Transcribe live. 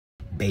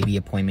baby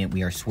appointment.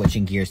 We are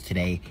switching gears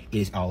today. It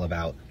is all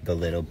about the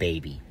little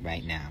baby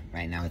right now.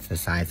 Right now it's the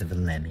size of a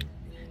lemon.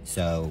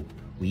 So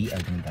we are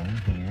gonna go in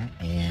here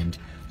and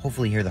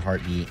hopefully hear the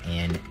heartbeat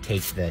and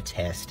take the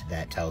test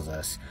that tells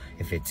us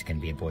if it's gonna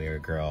be a boy or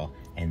a girl,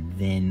 and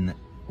then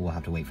we'll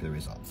have to wait for the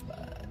results.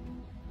 But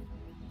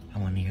I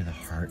want to hear the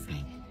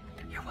heartbeat.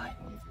 Hear what?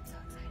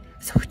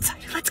 So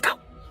excited. Let's go.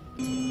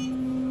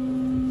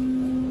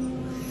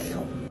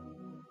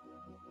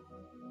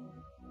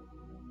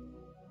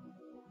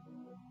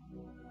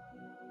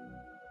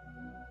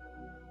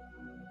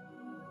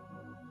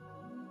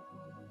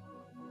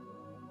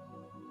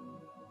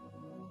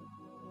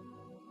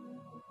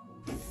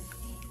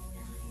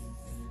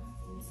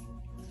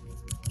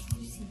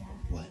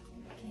 What?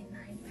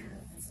 9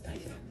 pounds. 9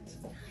 pounds.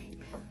 9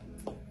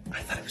 pounds.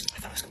 I thought it was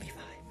gonna be 5.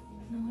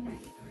 No, not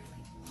really.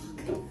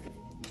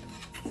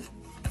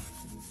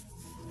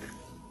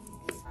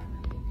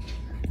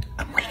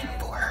 I'm waiting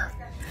for her.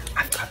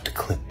 I've got the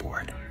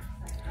clipboard.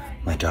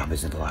 My job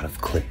is a lot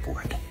of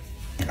clipboard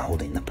and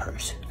holding the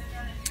purse.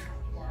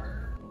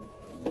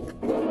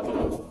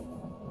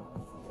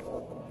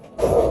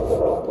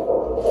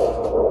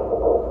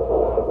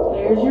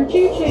 There's your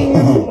choo-choo.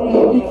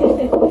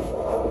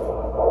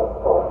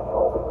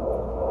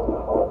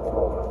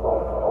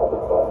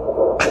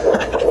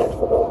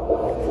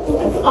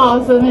 That's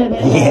awesome, isn't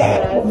it?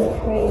 Yeah. That's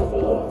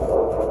crazy.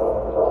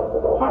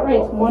 Heart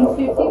rate's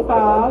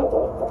 155.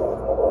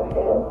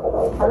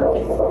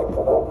 Perfect.